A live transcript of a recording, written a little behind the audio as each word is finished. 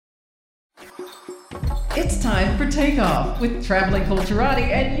It's time for Takeoff with Traveling Culturati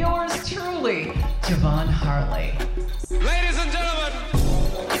and yours truly, Javon Harley. Ladies and gentlemen.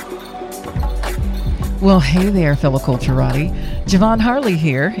 Well, hey there, fellow Culturati. Javon Harley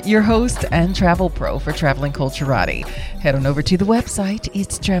here, your host and travel pro for Traveling Culturati. Head on over to the website.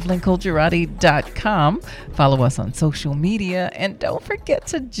 It's travelingculturati.com. Follow us on social media, and don't forget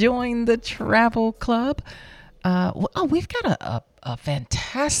to join the travel club. We've got a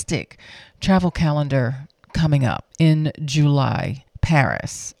fantastic travel calendar coming up in July.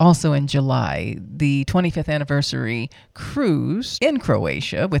 Paris. Also in July, the 25th anniversary cruise in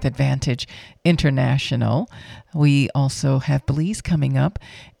Croatia with Advantage International. We also have Belize coming up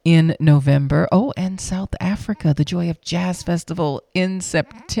in November. Oh, and South Africa, the Joy of Jazz Festival in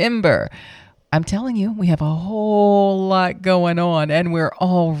September. I'm telling you, we have a whole lot going on, and we're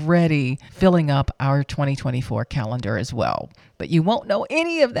already filling up our 2024 calendar as well. But you won't know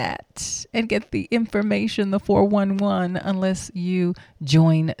any of that and get the information, the 411, unless you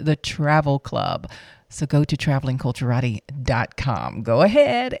join the travel club. So go to travelingculturati.com. Go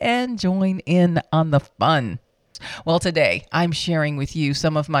ahead and join in on the fun. Well, today I'm sharing with you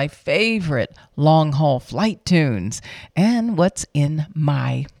some of my favorite long-haul flight tunes and what's in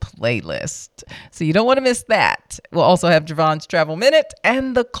my playlist. So you don't want to miss that. We'll also have Javon's Travel Minute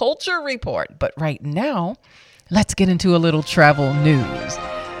and the Culture Report. But right now, let's get into a little travel news.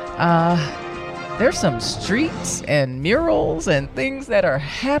 There's some streets and murals and things that are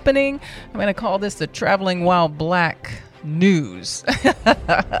happening. I'm going to call this the Traveling While Black news.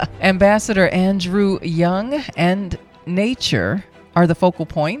 Ambassador Andrew Young and nature are the focal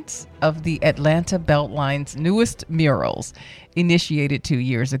points of the Atlanta Beltline's newest murals, initiated 2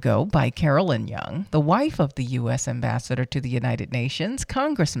 years ago by Carolyn Young, the wife of the U.S. Ambassador to the United Nations,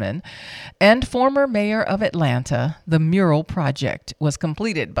 Congressman, and former mayor of Atlanta. The mural project was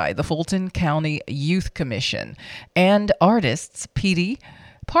completed by the Fulton County Youth Commission, and artists Petey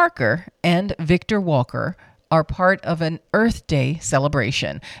Parker and Victor Walker are part of an Earth Day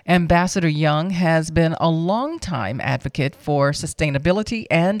celebration. Ambassador Young has been a longtime advocate for sustainability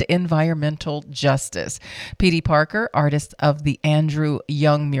and environmental justice. Petey Parker, artist of the Andrew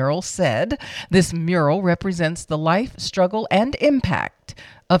Young mural, said, "This mural represents the life, struggle, and impact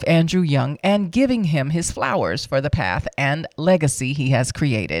of Andrew Young and giving him his flowers for the path and legacy he has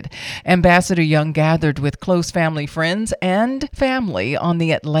created." Ambassador Young gathered with close family, friends, and family on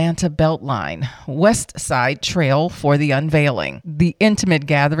the Atlanta Beltline West Side Trail for the unveiling. The intimate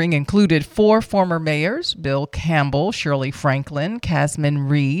gathering included 4 former mayors, Bill Campbell, Shirley Franklin, Casman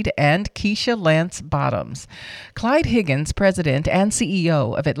Reed, and Keisha Lance Bottoms. Clyde Higgins, president and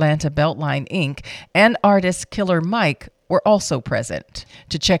CEO of Atlanta Beltline, Inc., and artist Killer Mike were also present.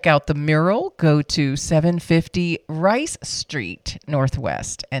 To check out the mural, go to 750 Rice Street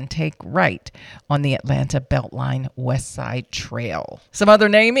Northwest and take right on the Atlanta Beltline West Side Trail. Some other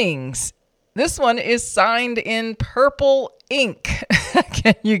namings. This one is signed in purple ink.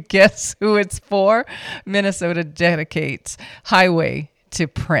 Can you guess who it's for? Minnesota dedicates Highway to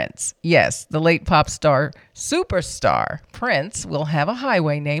Prince. Yes, the late pop star superstar Prince will have a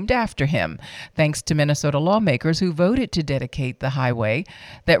highway named after him, thanks to Minnesota lawmakers who voted to dedicate the highway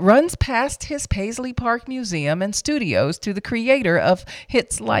that runs past his Paisley Park Museum and studios to the creator of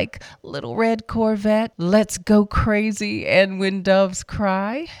hits like Little Red Corvette, Let's Go Crazy, and When Doves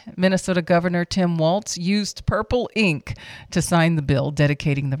Cry. Minnesota Governor Tim Walz used purple ink to sign the bill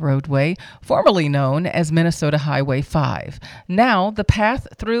dedicating the roadway, formerly known as Minnesota Highway 5. Now, the path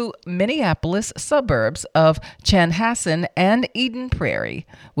through Minneapolis suburbs of Chanhassen and Eden Prairie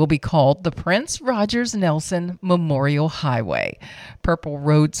will be called the Prince Rogers Nelson Memorial Highway. Purple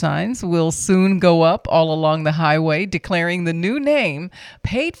road signs will soon go up all along the highway, declaring the new name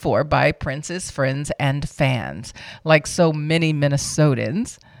paid for by Prince's friends and fans. Like so many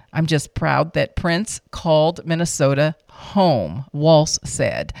Minnesotans, I'm just proud that Prince called Minnesota home, Walz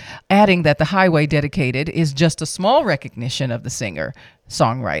said, adding that the highway dedicated is just a small recognition of the singer,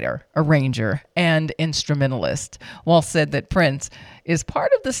 songwriter, arranger, and instrumentalist. Walz said that Prince is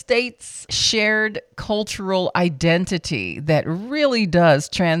part of the state's shared cultural identity that really does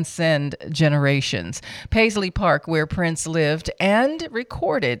transcend generations. Paisley Park, where Prince lived and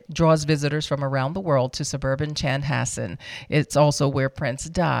recorded, draws visitors from around the world to suburban Chanhassen. It's also where Prince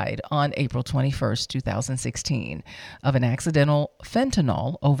died on April 21st, 2016, of an accidental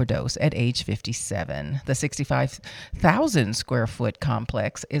fentanyl overdose at age 57. The 65,000 square foot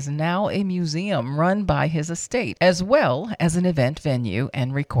complex is now a museum run by his estate, as well as an event venue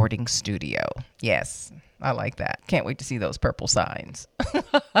and recording studio. Yes, I like that. Can't wait to see those purple signs.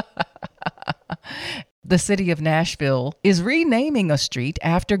 The city of Nashville is renaming a street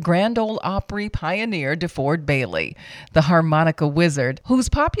after Grand Ole Opry pioneer DeFord Bailey, the harmonica wizard, whose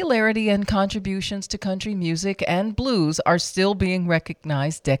popularity and contributions to country music and blues are still being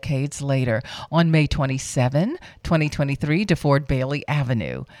recognized decades later. On May 27, 2023, DeFord Bailey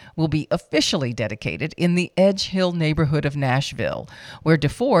Avenue will be officially dedicated in the Edge Hill neighborhood of Nashville, where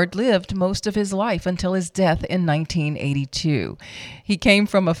DeFord lived most of his life until his death in 1982. He came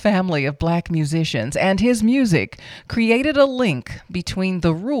from a family of black musicians, and his music created a link between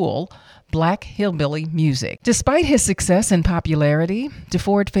the rural black hillbilly music. Despite his success and popularity,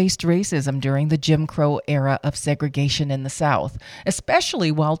 DeFord faced racism during the Jim Crow era of segregation in the South,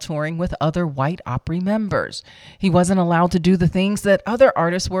 especially while touring with other white Opry members. He wasn't allowed to do the things that other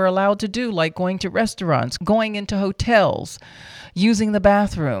artists were allowed to do, like going to restaurants, going into hotels, using the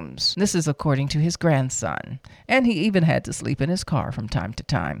bathrooms. This is according to his grandson. And he even had to sleep in his car from time to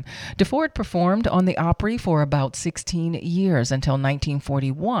time. DeFord performed on the Opry for about 16 years until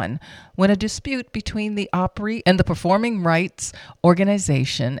 1941, when a dispute between the Opry and the performing rights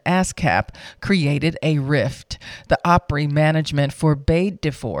organization ASCAP created a rift. The Opry management forbade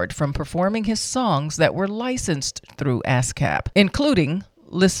DeFord from performing his songs that were licensed through ASCAP, including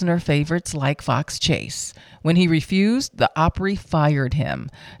listener favorites like Fox Chase. When he refused, the Opry fired him.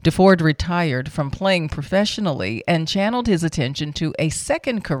 DeFord retired from playing professionally and channeled his attention to a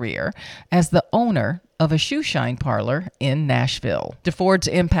second career as the owner of a shoe shine parlor in Nashville. DeFord's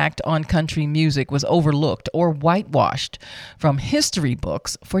impact on country music was overlooked or whitewashed from history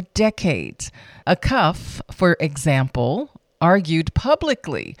books for decades. A Cuff, for example, argued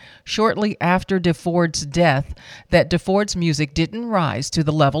publicly shortly after DeFord's death that DeFord's music didn't rise to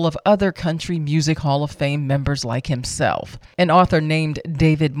the level of other Country Music Hall of Fame members like himself. An author named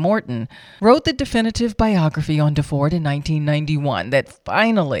David Morton wrote the definitive biography on DeFord in 1991 that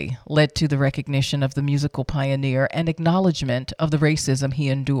finally led to the recognition of the musical pioneer and acknowledgement of the racism he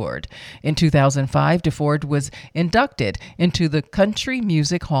endured. In 2005, DeFord was inducted into the Country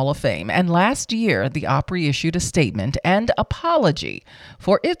Music Hall of Fame, and last year the Opry issued a statement and apology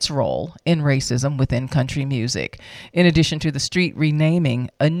for its role in racism within country music. In addition to the street renaming,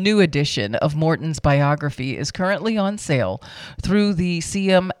 a new edition of Morton's biography is currently on sale through the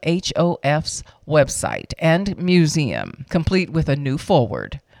CMHOF's website and museum, complete with a new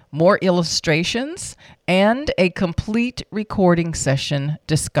foreword, more illustrations, and a complete recording session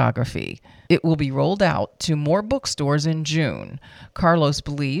discography. It will be rolled out to more bookstores in June. Carlos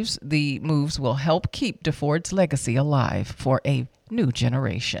believes the moves will help keep DeFord's legacy alive for a new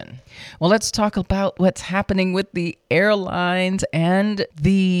generation. Well, let's talk about what's happening with the airlines and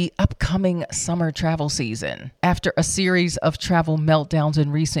the upcoming summer travel season. After a series of travel meltdowns in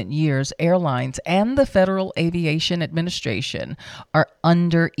recent years, airlines and the Federal Aviation Administration are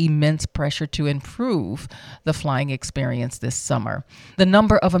under immense pressure to improve the flying experience this summer. The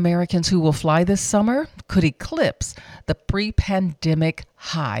number of Americans who will fly this summer could eclipse the pre-pandemic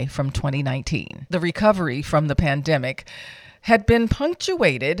high from 2019. The recovery from the pandemic had been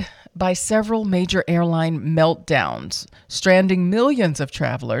punctuated by several major airline meltdowns, stranding millions of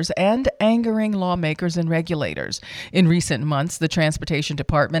travelers and angering lawmakers and regulators. In recent months, the Transportation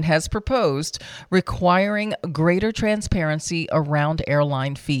Department has proposed requiring greater transparency around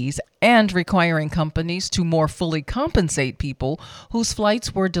airline fees and requiring companies to more fully compensate people whose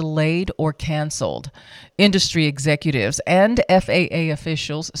flights were delayed or canceled. Industry executives and FAA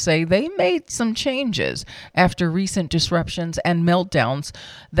officials say they made some changes after recent disruptions and meltdowns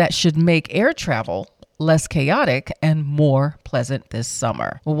that should make air travel less chaotic and more pleasant this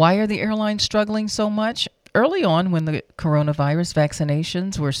summer. Why are the airlines struggling so much? Early on, when the coronavirus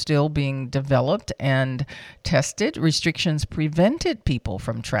vaccinations were still being developed and tested, restrictions prevented people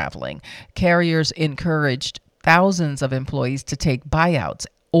from traveling. Carriers encouraged thousands of employees to take buyouts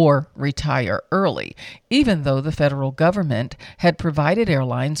or retire early, even though the federal government had provided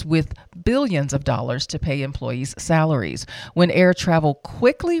airlines with billions of dollars to pay employees' salaries. When air travel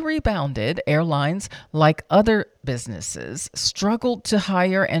quickly rebounded, airlines, like other businesses, struggled to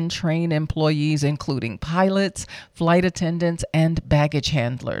hire and train employees, including pilots, flight attendants, and baggage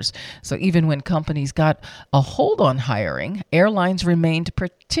handlers. So even when companies got a hold on hiring, airlines remained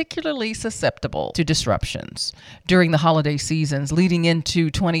particularly susceptible to disruptions. During the holiday seasons leading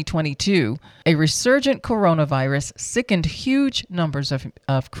into 2022, a resurgent coronavirus sickened huge numbers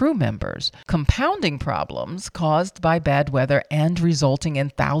of crew members, compounding problems caused by bad weather and resulting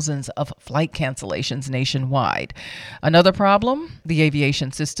in thousands of flight cancellations nationwide. nationwide. Another problem, the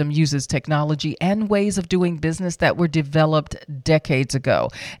aviation system uses technology and ways of doing business that were developed decades ago,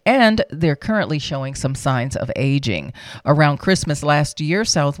 and they're currently showing some signs of aging. Around Christmas last year,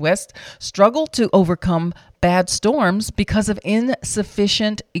 Southwest struggled to overcome bad storms because of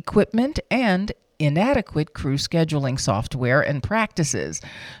insufficient equipment and inadequate crew scheduling software and practices,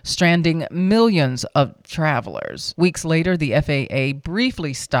 stranding millions of travelers. Weeks later, the FAA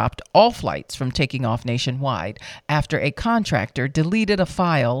briefly stopped all flights from taking off nationwide after a contractor deleted a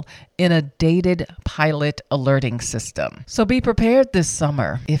file in a dated pilot alerting system. So be prepared this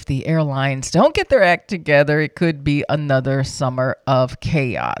summer. If the airlines don't get their act together, it could be another summer of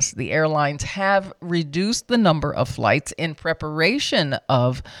chaos. The airlines have reduced the number of flights in preparation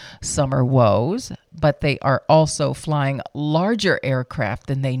of summer woes, but they are also flying larger aircraft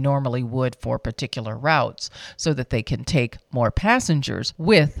than they normally would for particular routes so that they can take more passengers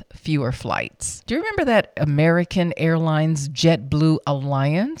with fewer flights. Do you remember that American Airlines JetBlue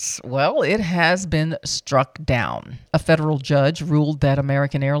alliance? Well, it has been struck down. A federal judge ruled that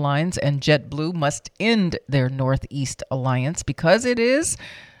American Airlines and JetBlue must end their Northeast alliance because it is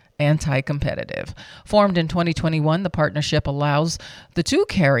anti-competitive. Formed in 2021, the partnership allows the two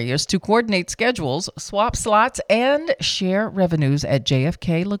carriers to coordinate schedules, swap slots, and share revenues at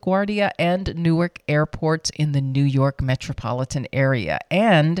JFK, LaGuardia, and Newark airports in the New York metropolitan area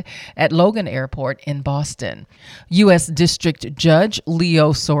and at Logan Airport in Boston. U.S. District Judge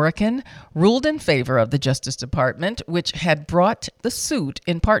Leo Sorokin ruled in favor of the Justice Department, which had brought the suit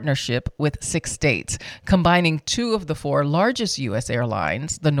in partnership with 6 states, combining 2 of the 4 largest U.S.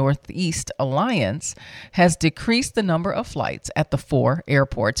 airlines. The Northeast Alliance has decreased the number of flights at the 4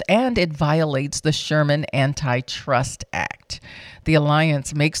 airports, and it violates the Sherman Antitrust Act. The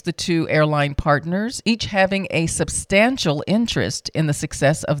alliance makes the 2 airline partners, each having a substantial interest in the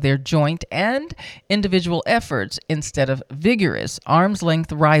success of their joint and individual efforts instead of vigorous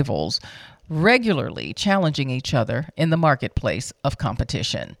arm's-length rivals regularly challenging each other in the marketplace of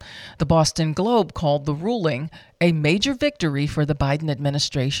competition. The Boston Globe called the ruling a major victory for the Biden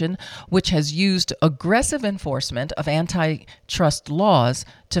administration, which has used aggressive enforcement of antitrust laws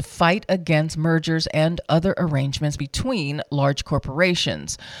to fight against mergers and other arrangements between large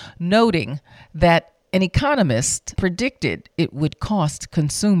corporations, noting that an economist predicted it would cost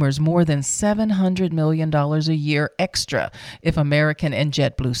consumers more than $700 million a year extra if American and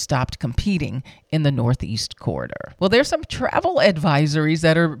JetBlue stopped competing in the Northeast corridor. Well, there's some travel advisories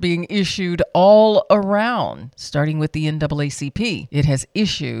that are being issued all around, starting with the NAACP. It has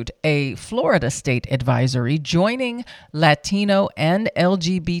issued a Florida state advisory joining Latino and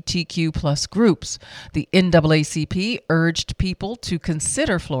LGBTQ plus groups. The NAACP urged people to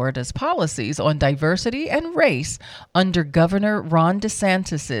consider Florida's policies on diversity and race under Governor Ron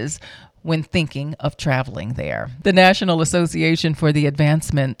DeSantis' when thinking of traveling there. The National Association for the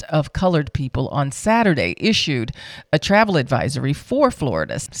Advancement of Colored People on Saturday issued a travel advisory for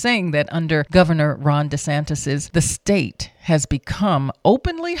Florida, saying that under Governor Ron DeSantis, the state has become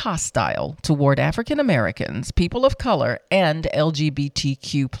openly hostile toward African Americans, people of color, and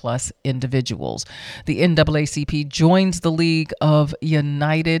LGBTQ plus individuals. The NAACP joins the League of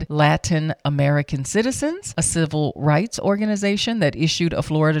United Latin American Citizens, a civil rights organization that issued a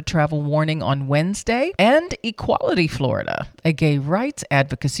Florida travel warning on Wednesday, and Equality Florida, a gay rights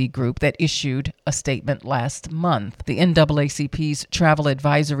advocacy group that issued a statement last month. The NAACP's travel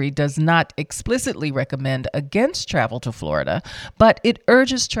advisory does not explicitly recommend against travel to Florida, but it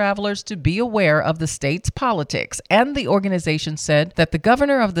urges travelers to be aware of the state's politics. And the organization said that the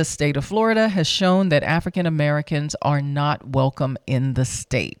governor of the state of Florida has shown that African Americans are not welcome in the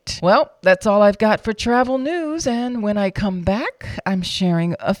state. Well, that's all I've got for travel news. And when I come back, I'm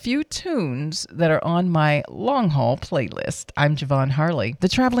sharing a few tunes that are on my long haul playlist. I'm Javon Harley, the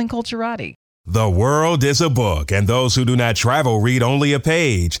Traveling Culturati. The world is a book, and those who do not travel read only a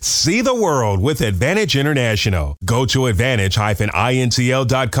page. See the world with Advantage International. Go to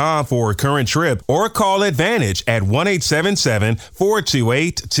Advantage-INTL.com for a current trip or call Advantage at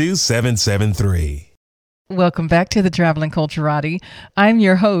 1-877-428-2773. Welcome back to the Traveling Culturati. I'm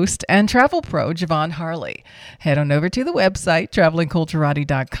your host and travel pro, Javon Harley. Head on over to the website,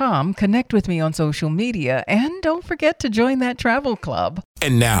 travelingculturati.com, connect with me on social media, and don't forget to join that travel club.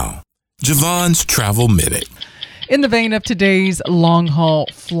 And now, Javon's Travel Minute. In the vein of today's long-haul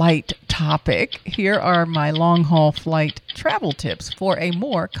flight topic, here are my long-haul flight travel tips for a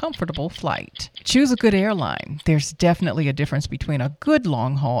more comfortable flight. Choose a good airline. There's definitely a difference between a good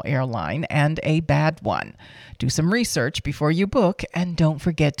long-haul airline and a bad one. Do some research before you book, and don't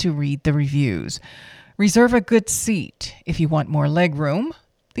forget to read the reviews. Reserve a good seat. If you want more leg room,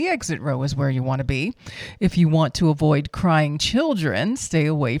 The exit row is where you want to be. If you want to avoid crying children, stay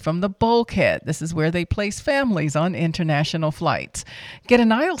away from the bulkhead. This is where they place families on international flights. Get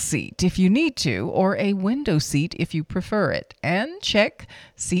an aisle seat if you need to, or a window seat if you prefer it. And check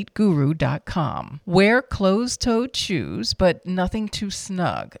seatguru.com. Wear closed-toed shoes, but nothing too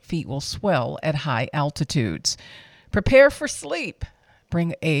snug. Feet will swell at high altitudes. Prepare for sleep.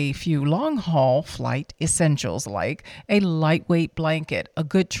 Bring a few long-haul flight essentials like a lightweight blanket, a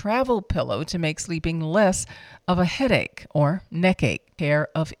good travel pillow to make sleeping less of a headache or neck ache, pair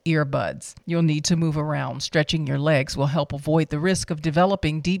of earbuds. You'll need to move around. Stretching your legs will help avoid the risk of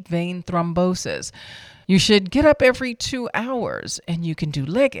developing deep vein thrombosis. You should get up every 2 hours, and you can do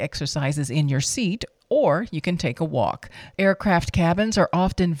leg exercises in your seat, or you can take a walk. Aircraft cabins are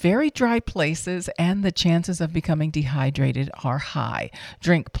often very dry places, and the chances of becoming dehydrated are high.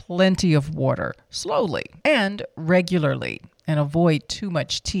 Drink plenty of water, slowly and regularly, and avoid too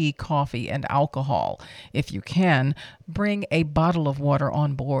much tea, coffee, and alcohol. If you can, bring a bottle of water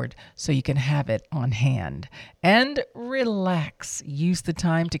on board so you can have it on hand. And relax. Use the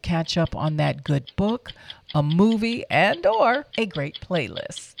time to catch up on that good book, a movie, and or a great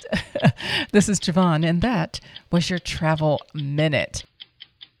playlist. This is Javon, and that was your Travel Minute.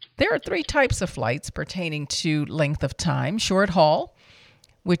 There are 3 types of flights pertaining to length of time. Short haul,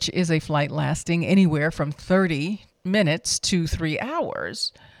 which is a flight lasting anywhere from 30 minutes to 3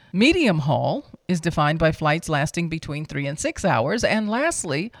 hours. Medium haul is defined by flights lasting between 3 and 6 hours. And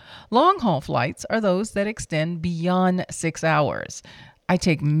lastly, long haul flights are those that extend beyond 6 hours. I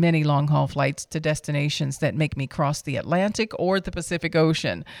take many long-haul flights to destinations that make me cross the Atlantic or the Pacific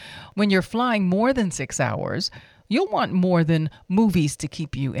Ocean. When you're flying more than 6 hours, you'll want more than movies to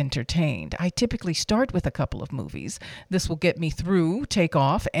keep you entertained. I typically start with a couple of movies. This will get me through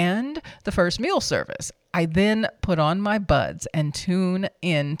takeoff and the first meal service. I then put on my buds and tune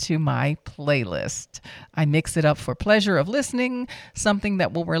into my playlist. I mix it up for pleasure of listening, something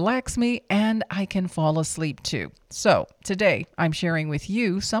that will relax me, and I can fall asleep to. So today I'm sharing with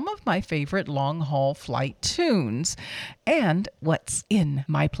you some of my favorite long-haul flight tunes and what's in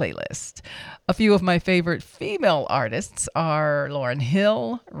my playlist. A few of my favorite female artists are Lauryn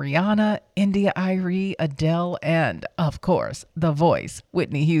Hill, Rihanna, India.Arie, Adele, and, of course, The Voice,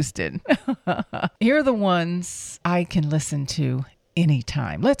 Whitney Houston. Here are the ones I can listen to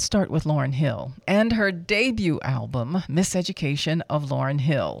anytime. Let's start with Lauryn Hill and her debut album, Miseducation of Lauryn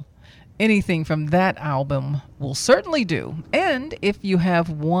Hill. Anything from that album will certainly do. And if you have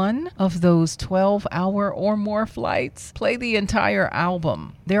one of those 12-hour or more flights, play the entire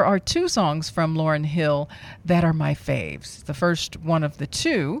album. There are 2 songs from Lauryn Hill that are my faves. The first one of the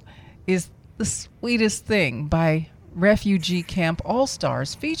 2 is The Sweetest Thing by Refugee Camp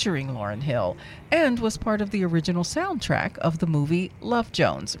All-Stars featuring Lauryn Hill, and was part of the original soundtrack of the movie Love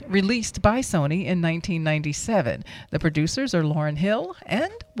Jones, released by Sony in 1997. The producers are Lauryn Hill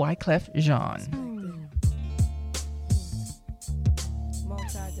and Wyclef Jean.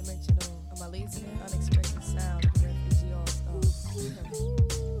 Multi-dimensional, amazing, unexpected sound of Refugee All-Stars.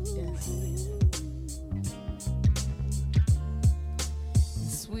 The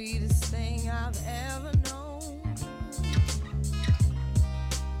sweetest thing I've ever known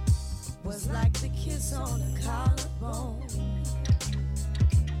was like the kiss on the collarbone,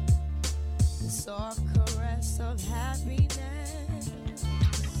 the soft caress of happiness,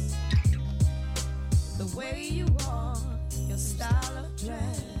 the way you walk, your style of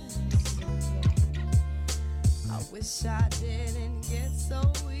dress. I wish I didn't get so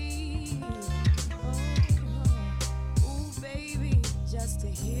weak. Ooh, baby, just to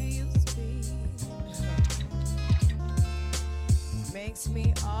hear you speak makes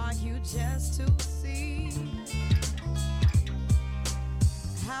me argue just to see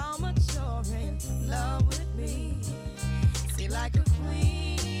how much you're in love with me. See, like a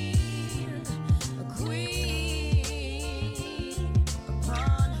queen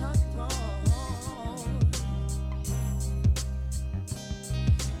upon her throne.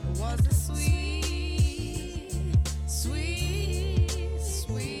 It was the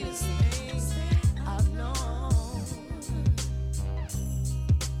sweetest thing I've known.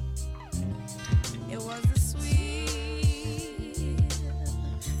 It was the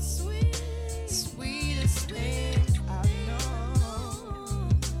sweetest thing I've known.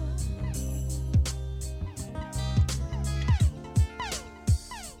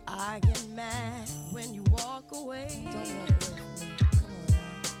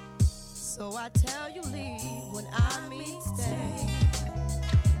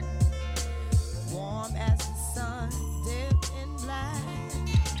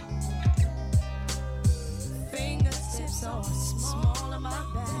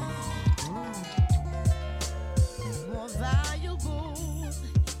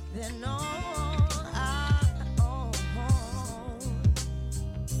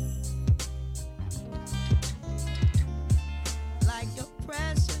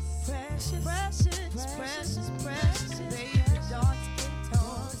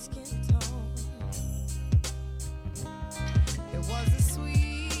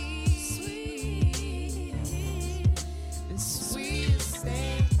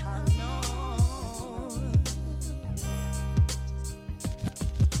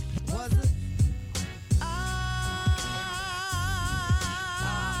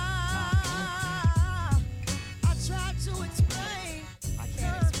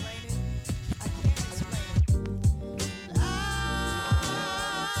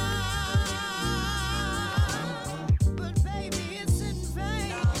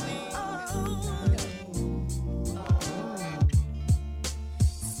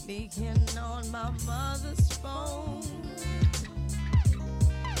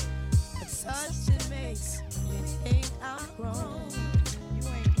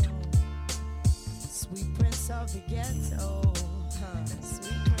 the ghetto.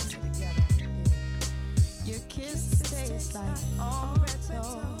 Sweet Prince of the ghetto. Your kiss tastes like Oretto.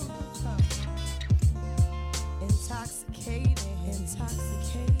 Intoxicating.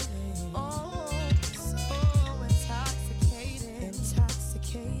 Oh, so intoxicating.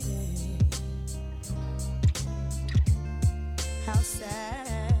 How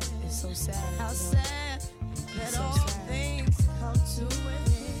sad. It's so sad. How sad that all things come to an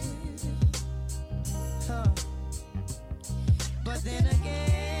end. But then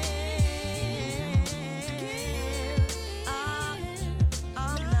again, I'm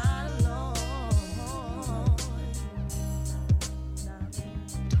not alone.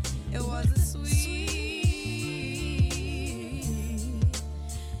 It was a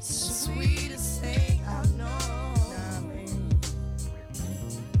sweetest thing I've known.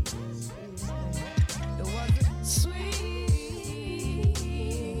 It was a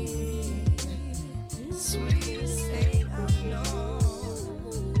sweetest thing I've known.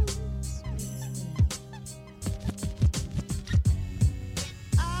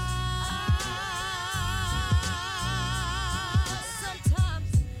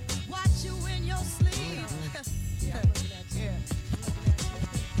 Sometimes watch you in your sleep.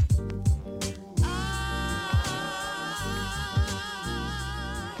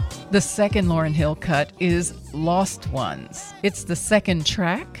 The second Lauryn Hill cut is Lost Ones. It's the second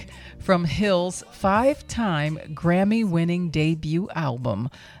track from Hill's 5-time Grammy-winning debut album,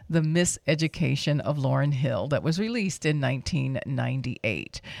 The Miseducation of Lauryn Hill, that was released in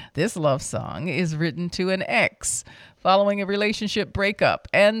 1998. This love song is written to an ex following a relationship breakup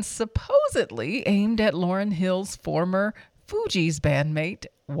and supposedly aimed at Lauryn Hill's former Fugees bandmate,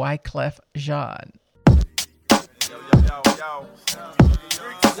 Wyclef Jean.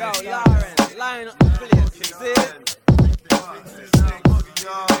 Yo, Lauren, line up the place,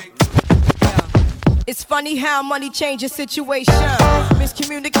 It's funny how money changes situation.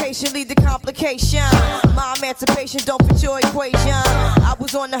 Miscommunication lead to complication. My emancipation don't fit your equation. I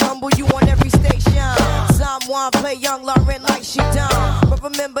was on the humble, you on every station. Someone play young Lauren like she done. But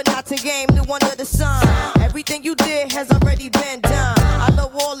remember not to game the one under the sun. Everything you did has already been done. I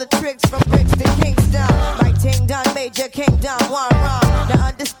know all the tricks from bricks to Kingston. Like Ting Done, Major Kingdom, one wrong. Now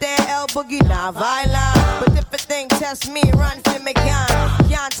understand El Boogie, not violent. But if a thing test me, run for me gun.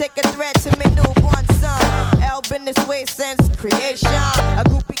 Can't take a threat to me newborn son. El been this way since creation. A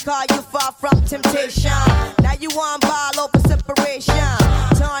groupie call you far from temptation. Now you on ball over separation.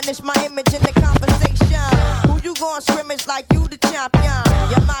 Tarnish my image in the conversation. Who you gon' scrimmage like you the champion?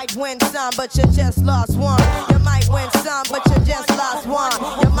 You might win some, but you just lost one. You might win some, but you just lost one.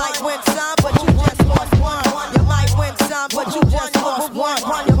 You might win some, but you just lost one. You might win some, but you just lost one.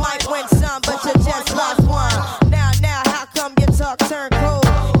 You might win some, but you just lost one. Now, how come your talk turn cold?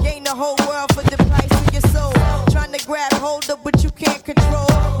 Gain the whole world for the price of your soul. Trying to grab hold of what you can't control.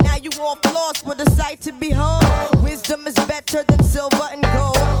 Now you all lost with a sight to behold. Wisdom is better than silver and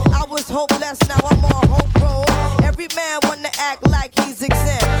gold. I was hopeless, now I'm on hope roll. Every man wanna act like he's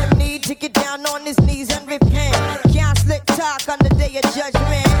exempt. Need to get down on his knees and repent. Can't slick talk on the day of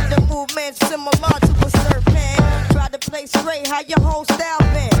judgment. The movement's similar to a serpent. Try to play straight, how your whole style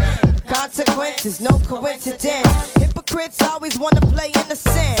been. Consequences, no coincidence. Hypocrites always wanna play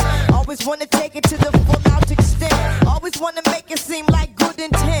innocent. Always wanna take it to the full out extent. Always wanna make it seem like good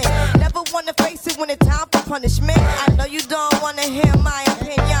intent. Never wanna face it when it's time for punishment. I know you don't wanna hear my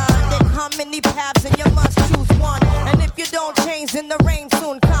opinion. There come many paths and you must choose one. And if you don't change, then the rain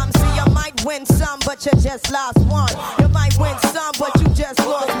soon comes. See, you might win some, but you just lost one. You might win some, but you just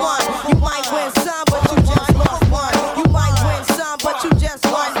lost one. You might win some, but you just lost one. You might win some, but you just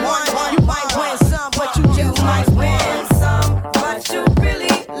lost one. You might win some, but you just might win some, but you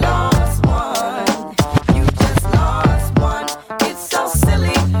really lost one. You just lost one. It's so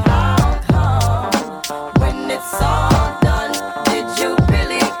silly. How come when it's all done, did you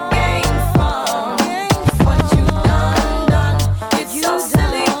really gain from what you done? It's so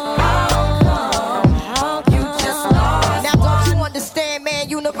silly. How come you just lost? Now don't you understand, man?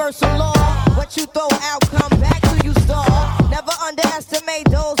 Universal law. What you throw out, come back to you stall. Never underestimate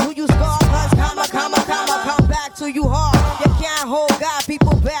those who you scar. Cause come back to you hard. You can't hold God,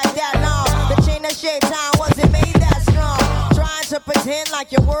 people back that long. The chain of shaitan wasn't made that strong. Trying to pretend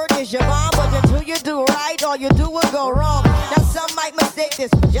like your word is your bond, but until you do right, all you do will go wrong. Now some might mistake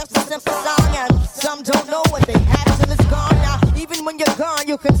this for just a simple song, and some don't know what they had till it's gone. Now even when you're gone,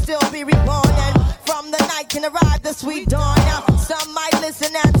 you can still be reborn, and from the night can arrive the sweet dawn. Now some might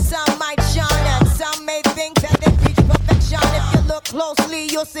listen and some might shine, and some may think that they reach perfection. If you look closely,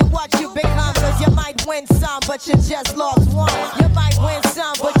 you'll you'll see what you become. Cause you might win some, but you just lost one. You might win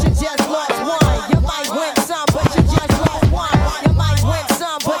some, but you just lost one. You might win some, but you just lost one. You might win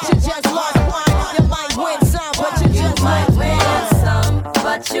some, but you just lost one. You might win some, but you just lost one.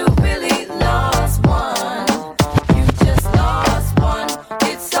 But you really lost one. You just lost one.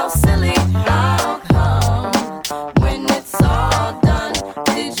 It's so silly. How come when it's all done,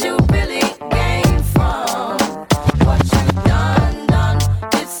 did you really gain from what you done?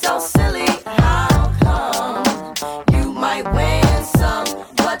 It's so silly. How come you might win some,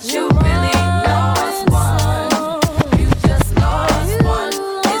 but you really lost one? You just lost one.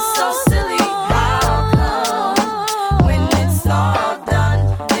 It's so silly. How come when it's all done,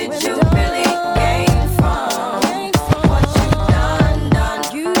 did you really gain from what you done?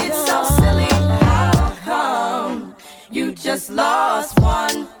 It's so silly. How come you just lost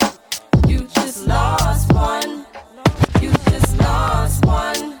one? You just lost one. You just lost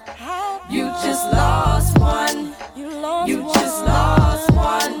one. You just lost one. You just lost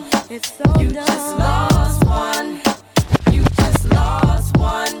one. You just lost one. You just lost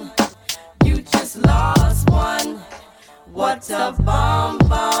one. You just lost one. What a bomb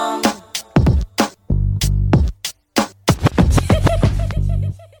bomb.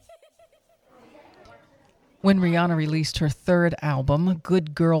 When Rihanna released her third album,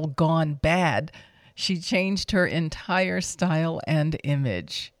 Good Girl Gone Bad, she changed her entire style and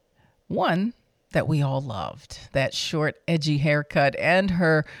image. One that we all loved. That short, edgy haircut and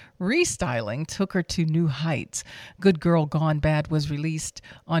her restyling took her to new heights. Good Girl Gone Bad was released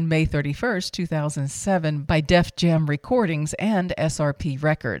on May 31st, 2007 by Def Jam Recordings and SRP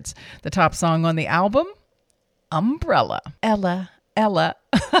Records. The top song on the album? Umbrella. Ella.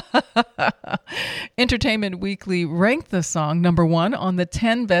 Entertainment Weekly ranked the song number 1 on the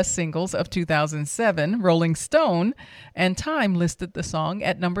 10 best singles of 2007. Rolling Stone and Time listed the song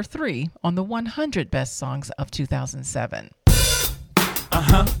at number 3 on the 100 best songs of 2007.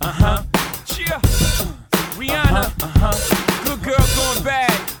 Cheer. Rihanna. Good girl going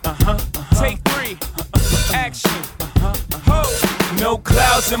bad. Take 3. Action. Ho. No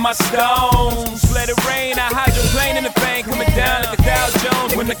clouds in my stones. Let it rain. I hydroplane in the bank. Coming down like a Dow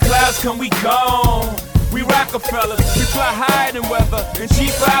Jones. When the clouds come, we gone. We Rockefellers. We fly higher than weather. And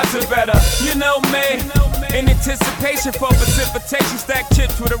G5s are better. You know me. In anticipation for precipitation. Stack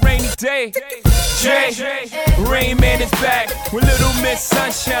chips with a rainy day. Jay. Rain Man is back. With Little Miss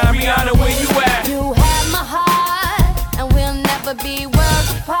Sunshine. Rihanna, where you at? You have my heart, and we'll never be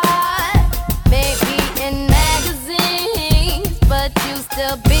worlds apart. Maybe in magazines, but you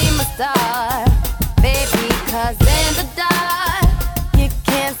still be my star, baby. 'Cause in the dark, you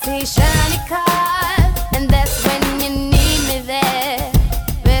can't see shiny cars, and that's when you need me there.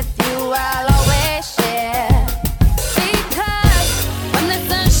 With you, I'll always share. Because when the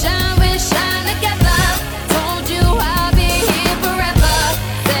sunshine, we shine together. Told you I'll be here forever.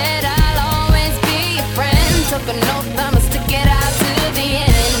 Said I'll always be your friend. Took an oath, I'ma stick it out to the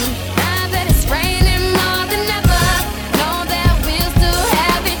end. Now that it's raining more than ever, know that we'll still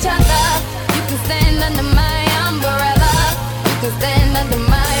have each other. You can stand under my umbrella. You can stand under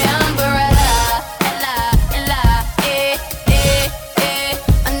my umbrella. Ella, Ella,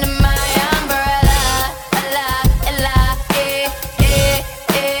 under my umbrella. Ella, Ella,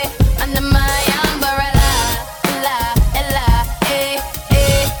 under my umbrella. Ella, Ella,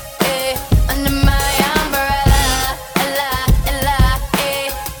 under my umbrella. Ella, Ella,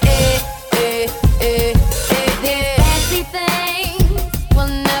 fancy things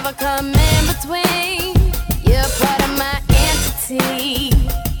will never come in between. You're part of my entity,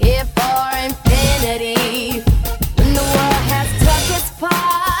 here for infinity. When the world has took its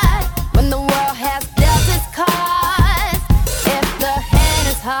part, when the world has dealt its cards, if the hand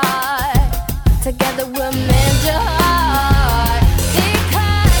is hard, together we'll mend your heart.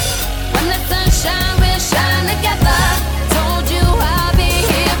 Because when the sunshine, we'll shine together. Told you I'll be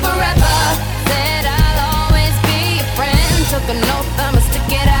here forever. Said I'll always be your friend. Took an oath, I'ma stick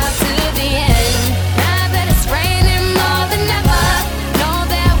it out to the end. Now that it's raining more than ever, know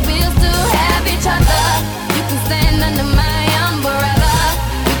that we'll still have each other. You can stand under my umbrella.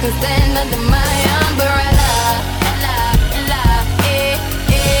 You can stand under my umbrella. Ella, Ella,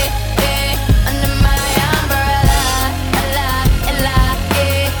 under my umbrella.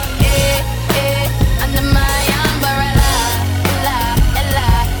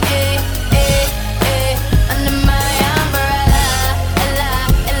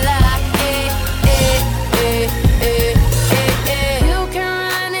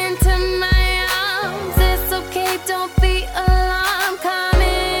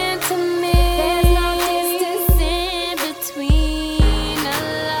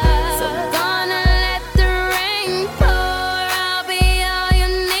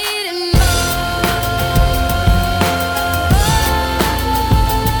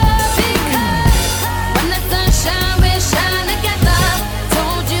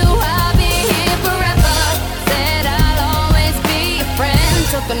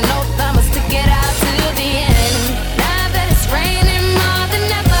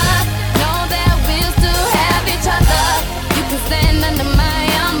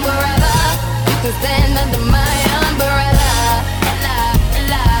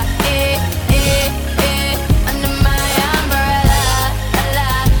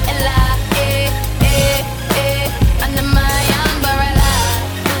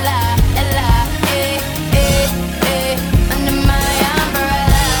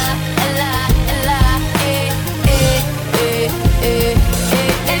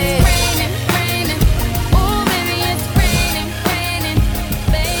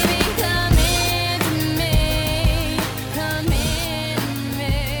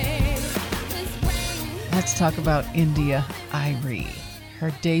 talk about India Irie.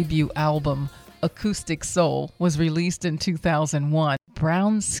 Her debut album, Acoustic Soul, was released in 2001.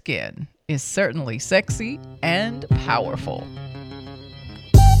 Brown Skin is certainly sexy and powerful.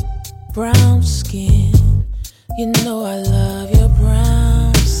 Brown skin, you know I love your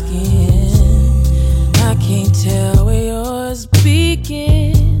brown skin. I can't tell where yours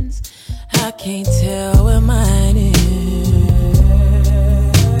begins. I can't tell where mine is.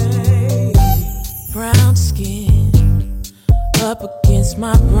 Brown skin, up against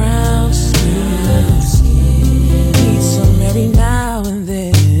my brown skin. Need some every now and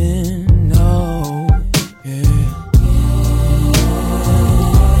then. Oh, yeah.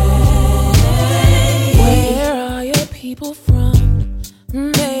 Where are your people from?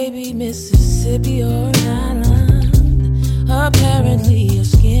 Maybe Mississippi or Ireland. Apparently your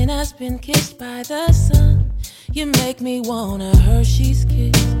skin has been kissed by the sun. You make me want a Hershey's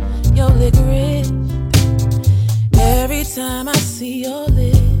kiss, your licorice. Every time I see your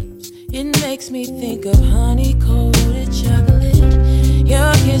lips, it makes me think of honey-coated chocolate.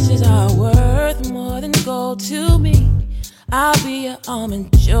 Your kisses are worth more than gold to me. I'll be your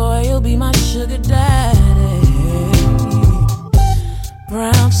almond joy, you'll be my sugar daddy.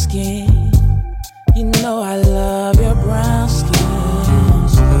 Brown skin, you know I love your brown skin.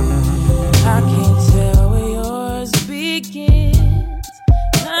 I can't tell where yours begins.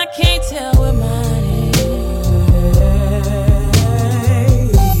 I can't tell where mine is.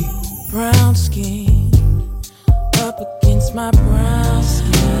 Brown skin, up against my brown skin.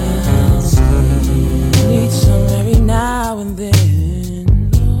 Need some every now and then.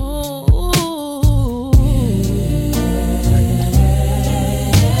 Ooh.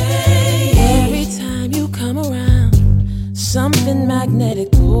 Every time you come around, something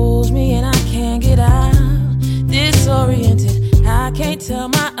magnetic pulls me and I can't get out. Disoriented, I can't tell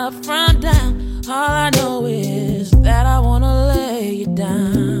my up from down. All I know is that I wanna lay you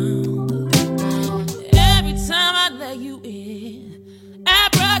down. Every time I let you in,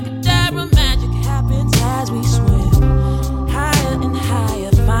 abracadabra magic happens as we swim higher and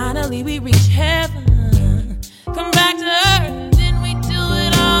higher. Finally we reach heaven, come back to earth, then we do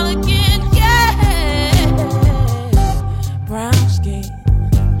it all again. Yeah, brown skin,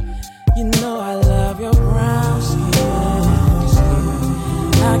 you know I love your brown skin.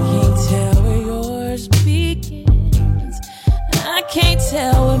 I can't tell where yours begins. I can't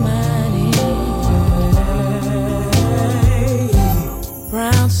tell where mine is.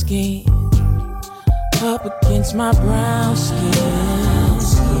 Brown skin, up against my brown skin.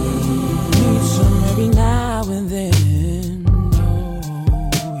 Need some every now and then.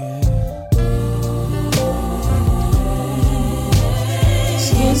 Oh, yeah.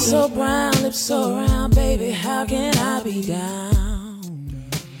 Skin so brown, lips so round, baby, how can I be down?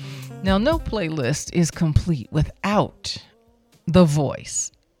 Now, no playlist is complete without the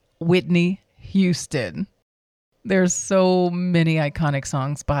voice, Whitney Houston. There's so many iconic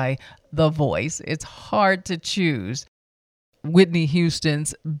songs by The Voice. It's hard to choose. Whitney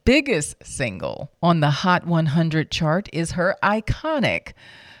Houston's biggest single on the Hot 100 chart is her iconic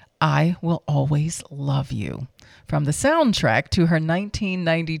I Will Always Love You, from the soundtrack to her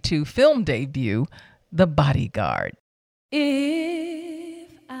 1992 film debut, The Bodyguard. If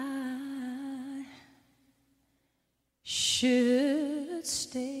I should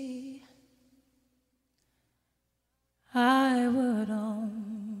stay, I would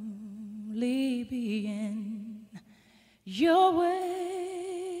only be in your way,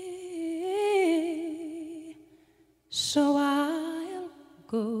 so I'll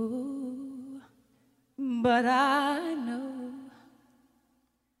go, but I know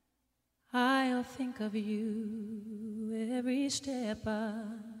I'll think of you every step of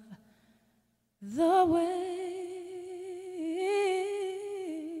the way.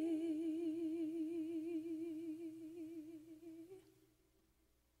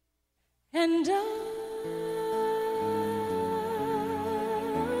 And I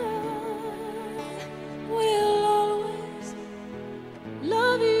will always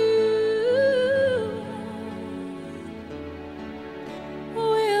love you.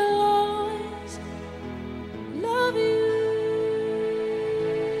 Will always love you.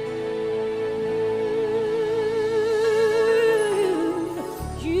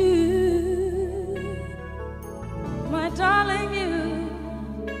 You, my darling, you.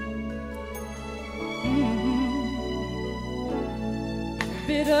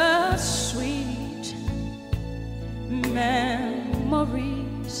 Bittersweet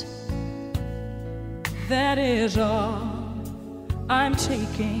memories, that is all I'm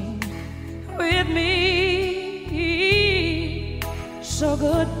taking with me. So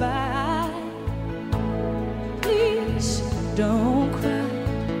goodbye, don't cry.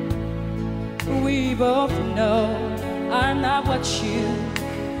 We both know I'm not what you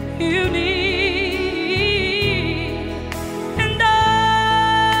need. And I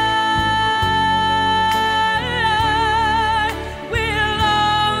will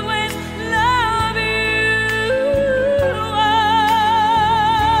always love you.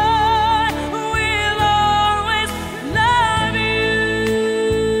 I will always love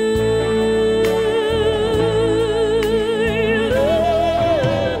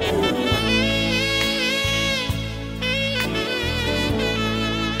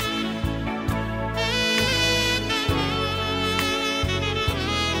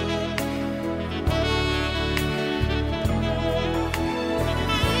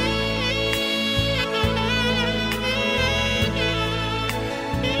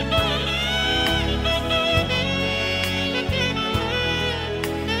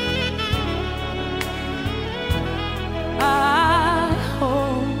I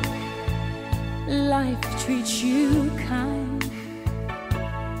hope life treats you kind,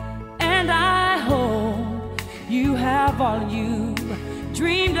 and I hope you have all you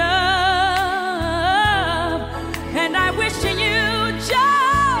dreamed of, and I wish you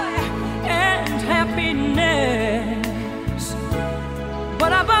joy and happiness.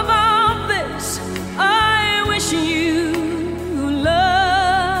 But above all this, I wish you love.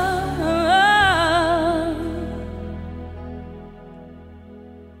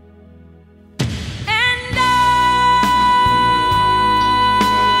 And I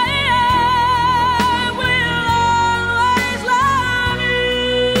will always love you.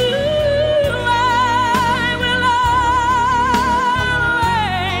 I will always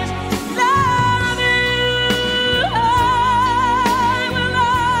love you.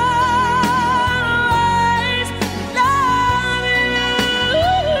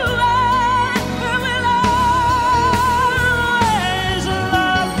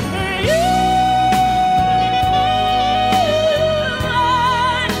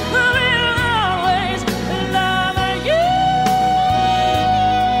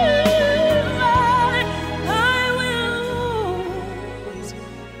 I will always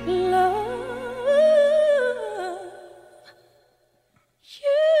love you.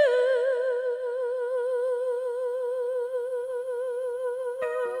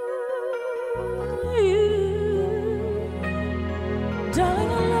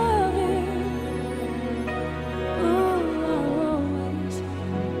 Darling, I love you. Ooh,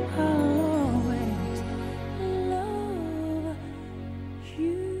 I'll always love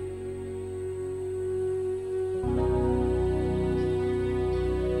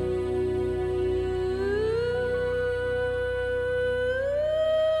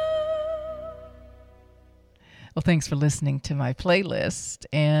Well, thanks for listening to my playlist.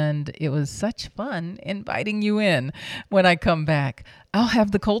 And it was such fun inviting you in. When I come back, I'll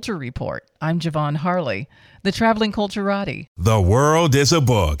have the Culture Report. I'm Javon Harley, the Traveling Culturati. The world is a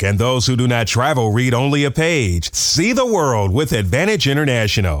book, and those who do not travel read only a page. See the world with Advantage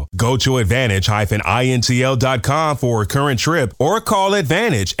International. Go to advantage-intl.com for a current trip or call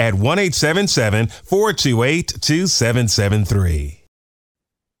Advantage at 1-877-428-2773.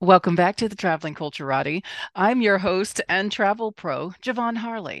 Welcome back to the Traveling Culturati. I'm your host and travel pro, Javon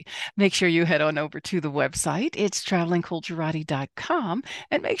Harley. Make sure you head on over to the website. It's travelingculturati.com,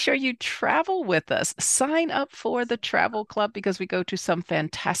 and make sure you travel with us. Sign up for the travel club because we go to some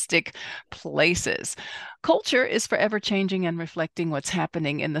fantastic places. Culture is forever changing and reflecting what's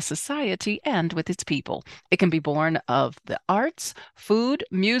happening in the society and with its people. It can be born of the arts, food,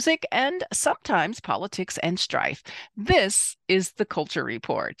 music, and sometimes politics and strife. This is the Culture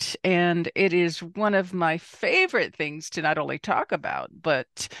Report, and it is one of my favorite things to not only talk about,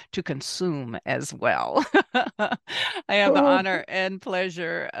 but to consume as well. I have the honor and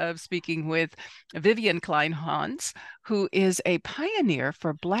pleasure of speaking with Vivian Klein-Hans, who is a pioneer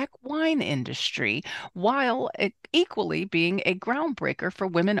for Black wine industry, while equally being a groundbreaker for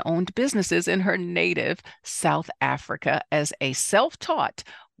women-owned businesses in her native South Africa as a self-taught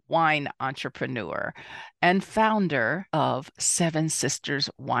wine entrepreneur and founder of Seven Sisters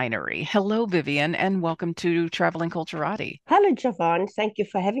Winery. Hello, Vivian, and welcome to Traveling Culturati. Hello, Javon. Thank you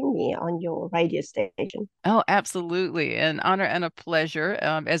for having me on your radio station. Oh, absolutely. An honor and a pleasure.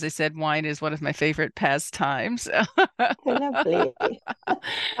 As I said, wine is one of my favorite pastimes. Lovely.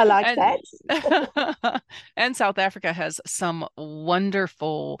 I like that. And South Africa has some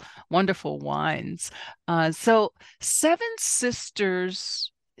wonderful, wonderful wines. So Seven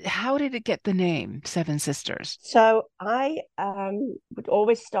Sisters how did it get the name Seven Sisters? So I would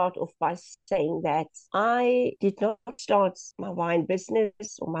always start off by saying that I did not start my wine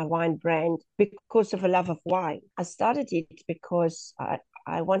business or my wine brand because of a love of wine. I started it because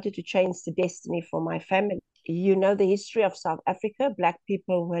I wanted to change the destiny for my family. You know the history of South Africa. Black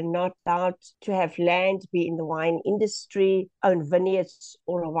people were not allowed to have land, be in the wine industry, own vineyards,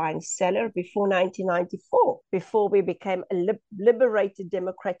 or a wine cellar before 1994, before we became a liberated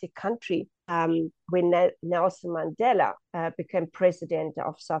democratic country. When Nelson Mandela became president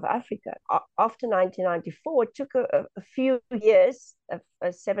of South Africa. After 1994, it took a few years,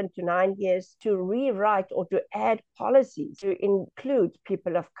 7 to 9 years, to rewrite or to add policies to include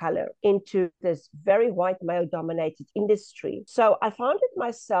people of color into this very white male-dominated industry. So I found it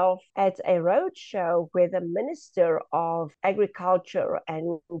myself at a roadshow where the Minister of Agriculture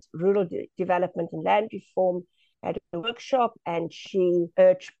and Rural Development and Land Reform at a workshop, and she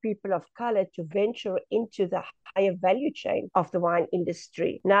urged people of color to venture into the higher value chain of the wine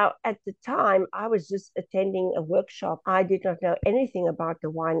industry. Now, at the time, I was just attending a workshop. I did not know anything about the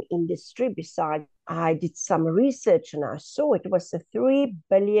wine industry besides I did some research and I saw it was a $3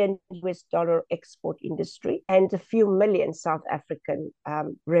 billion export industry and a few million South African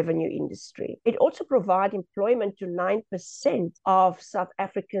revenue industry. It also provides employment to 9% of South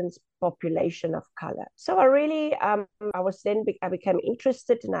Africans' population of color. So I became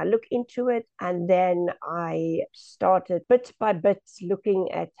interested and I looked into it, and then I started bit by bit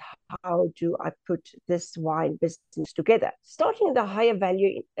looking at how do I put this wine business together. Starting in the higher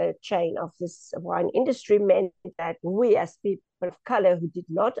value chain of this wine industry meant that we as people of color who did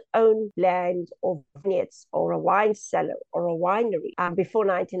not own land or vineyards or a wine cellar or a winery before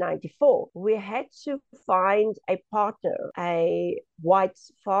 1994, we had to find a partner, a white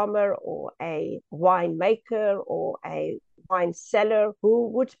farmer or a winemaker or a wine cellar who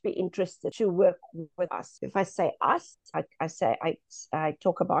would be interested to work with us. If I say us, I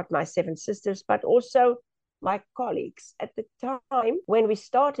talk about my seven sisters, but also my colleagues. At the time when we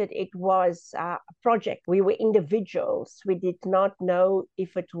started, it was a project. We were individuals. We did not know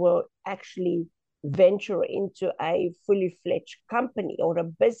if it will actually venture into a fully fledged company or a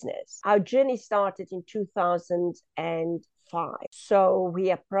business. Our journey started in 2005. So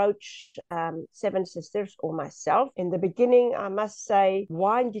we approached Seven Sisters or myself. In the beginning, I must say,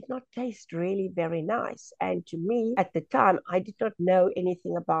 wine did not taste really very nice. And to me, at the time, I did not know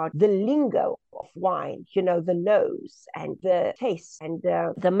anything about the lingo of wine, you know, the nose and the taste and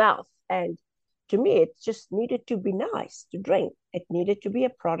the mouth. And to me, it just needed to be nice to drink. It needed to be a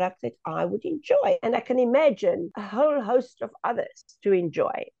product that I would enjoy. And I can imagine a whole host of others to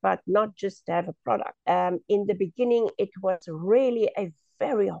enjoy, but not just to have a product. In the beginning, it was really a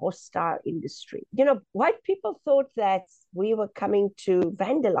very hostile industry. You know, white people thought that we were coming to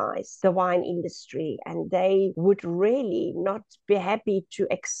vandalize the wine industry, and they would really not be happy to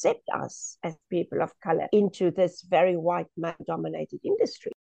accept us as people of color into this very white man-dominated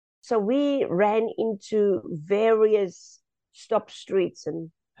industry. So we ran into various stop streets and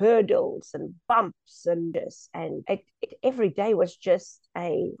hurdles and bumps and this, and every day was just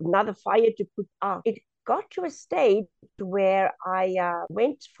another fire to put out. It got to a stage where I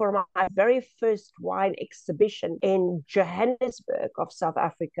went for my very first wine exhibition in Johannesburg of South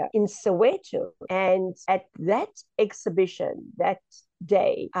Africa, in Soweto. And at that exhibition, that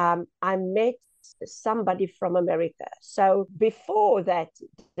day, I met somebody from America. So before that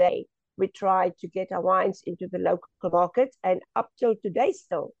day, we tried to get our wines into the local market, and up till today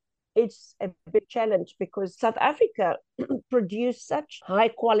still, it's a big challenge because South Africa produce such high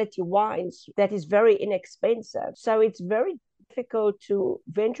quality wines that is very inexpensive. So it's very difficult to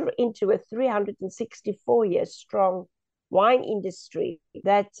venture into a 364 years strong wine industry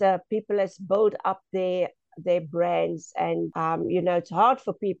that people has built up their brands, and it's hard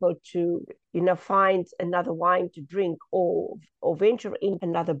for people to find another wine to drink or venture in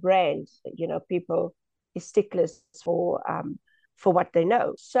another brand. People is sticklers for what they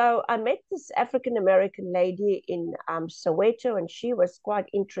know. So I met this African American lady in Soweto, and she was quite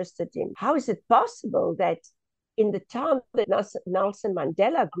interested in how is it possible that in the time that Nelson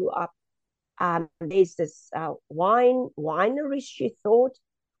Mandela grew up, there's this winery, she thought,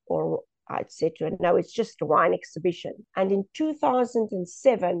 or I said to her, no, it's just a wine exhibition. And in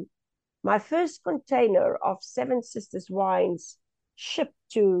 2007, my first container of Seven Sisters wines shipped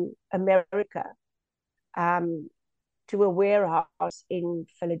to America, to a warehouse in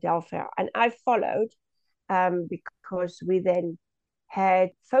Philadelphia. And I followed because we then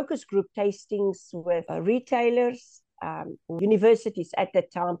had focus group tastings with retailers, universities at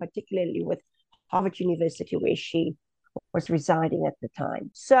that time, particularly with Harvard University, where she was residing at the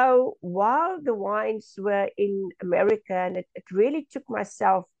time. So while the wines were in America, and it really took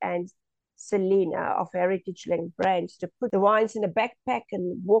myself and Selena of Heritage Link Brands to put the wines in a backpack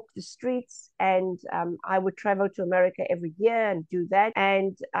and walk the streets. And I would travel to America every year and do that.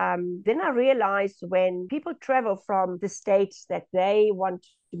 And then I realized when people travel from the States that they want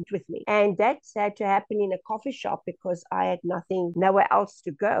to meet with me. And that had to happen in a coffee shop because I had nowhere else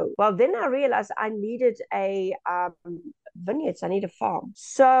to go. Well, then I realized I needed a vineyards. I need a farm.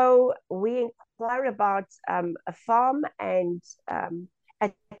 So we inquired about a farm, and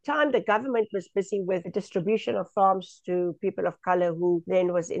at the time, the government was busy with the distribution of farms to people of color who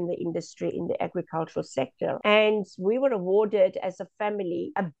then was in the industry, in the agricultural sector. And we were awarded as a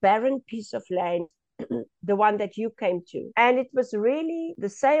family a barren piece of land, the one that you came to. And it was really the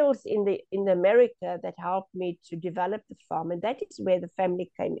sales in America that helped me to develop the farm. And that is where the family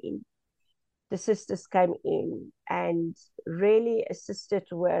came in. The sisters came in and really assisted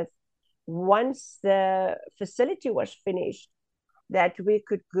with, once the facility was finished, that we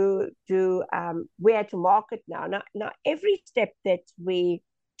could go to, we had to market now. Now, every step that we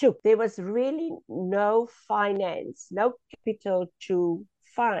took, there was really no finance, no capital to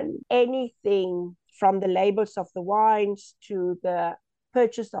fund anything, from the labels of the wines to the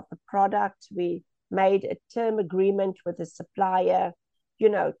purchase of the product. We made a term agreement with the supplier,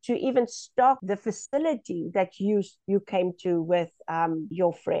 to even stock the facility that you came to with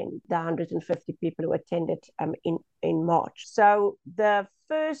your friend, the 150 people who attended in March. So the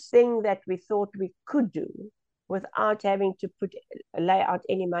first thing that we thought we could do without having to lay out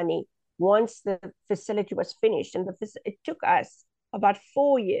any money, once the facility was finished, and it took us about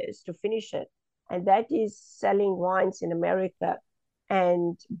 4 years to finish it, and that is selling wines in America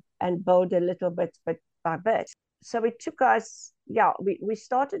and build a little bit by bit. So it took us, we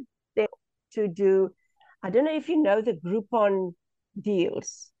started there to do, I don't know if you know the Groupon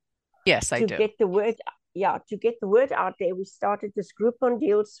deals. Yes, I do. To get the word out there, we started this Groupon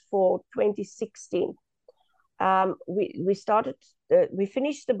deals for 2016. We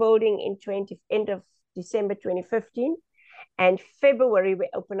finished the building in end of December 2015, and February we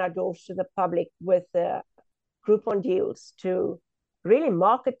opened our doors to the public with the Groupon deals to really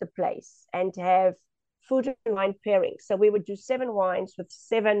market the place and have food and wine pairing. So we would do 7 wines with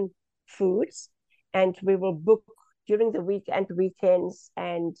 7 foods, and we will book during the week and weekends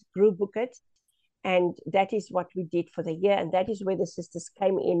and group book it. And that is what we did for the year. And that is where the sisters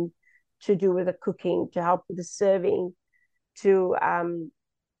came in to do with the cooking, to help with the serving, to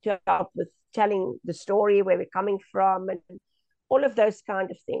help with telling the story, where we're coming from, and all of those kind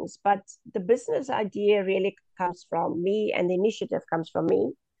of things. But the business idea really comes from me, and the initiative comes from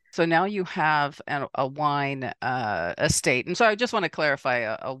me. So now you have a wine estate. And so I just want to clarify,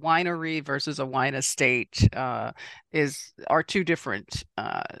 a winery versus a wine estate are two different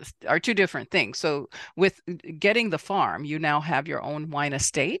things. So with getting the farm, you now have your own wine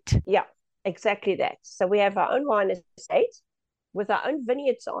estate? Yeah, exactly that. So we have our own wine estate with our own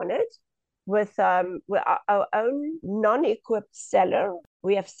vineyards on it, with our own non-equipped cellar.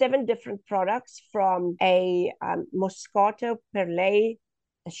 We have 7 different products, from a Moscato, Perlay,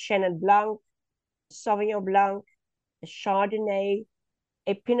 a Chenin Blanc, a Sauvignon Blanc, a Chardonnay,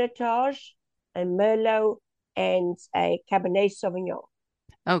 a Pinotage, a Merlot, and a Cabernet Sauvignon.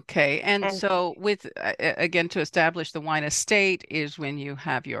 Okay. And so with, again, to establish the wine estate is when you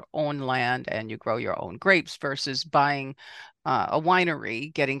have your own land and you grow your own grapes, versus buying a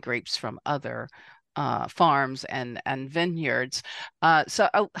winery, getting grapes from other farms and vineyards.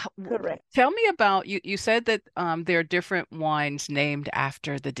 Correct. Tell me about, you said that there are different wines named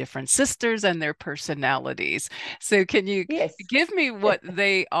after the different sisters and their personalities. So can you give me what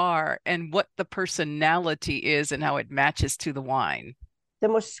they are and what the personality is and how it matches to the wine? The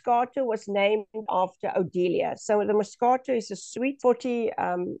Moscato was named after Odelia. So the Moscato is a sweet 40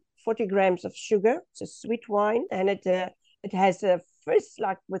 grams of sugar. It's a sweet wine, and it has a first,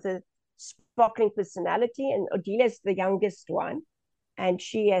 like, with a sparkling personality, and Odelia is the youngest one, and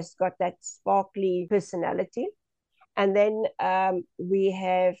she has got that sparkly personality. And then we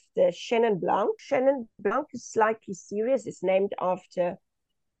have the Chenin Blanc. Chenin Blanc is slightly serious. It's named after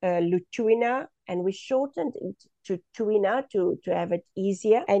Lutuina, and we shortened it to Tuina to have it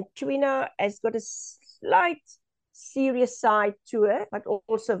easier. And Tuina has got a slight serious side to it, but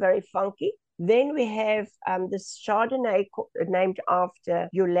also very funky. Then we have this Chardonnay named after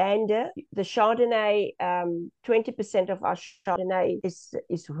Yolanda. The Chardonnay, 20% of our Chardonnay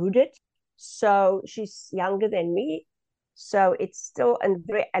is hooded. So she's younger than me. So it's still a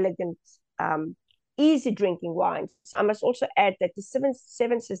very elegant, easy drinking wines. I must also add that the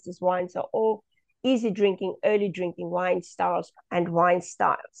Seven Sisters wines are all easy drinking, early drinking wine styles and wine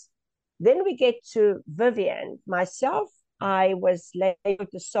styles. Then we get to Vivian. Myself, I was late with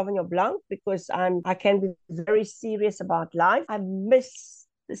the Sauvignon Blanc because I can be very serious about life. I miss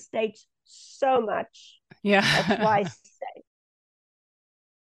the States so much. Yeah. That's why I say.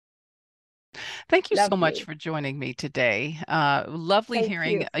 Thank you so Lovely. much for joining me today. Lovely Thank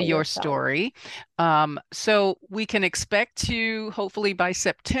hearing you for your your time. story. So we can expect you, hopefully by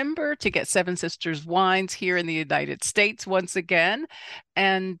September, to get Seven Sisters wines here in the United States once again.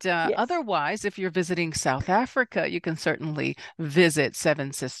 And Yes. otherwise, if you're visiting South Africa, you can certainly visit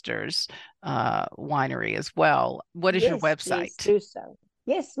Seven Sisters Winery as well. What is your Yes, website? please do so.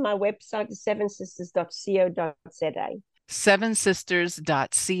 Yes, my website is sevensisters.co.za.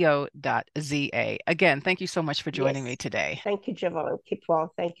 sevensisters.co.za. Again, thank you so much for joining me today. Thank you, Javon. Keep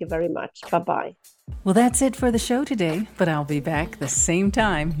well. Thank you very much. Bye-bye. Well, that's it for the show today, but I'll be back the same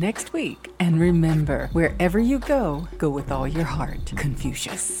time next week. And remember, wherever you go, go with all your heart.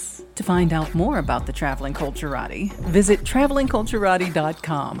 Confucius. To find out more about the Traveling Culturati, visit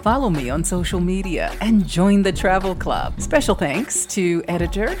travelingculturati.com. Follow me on social media and join the Travel Club. Special thanks to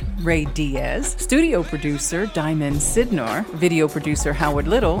editor Ray Diaz, studio producer Diamond Sidnor, video producer Howard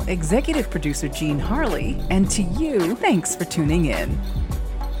Little, executive producer Jean Harley, and to you, thanks for tuning in.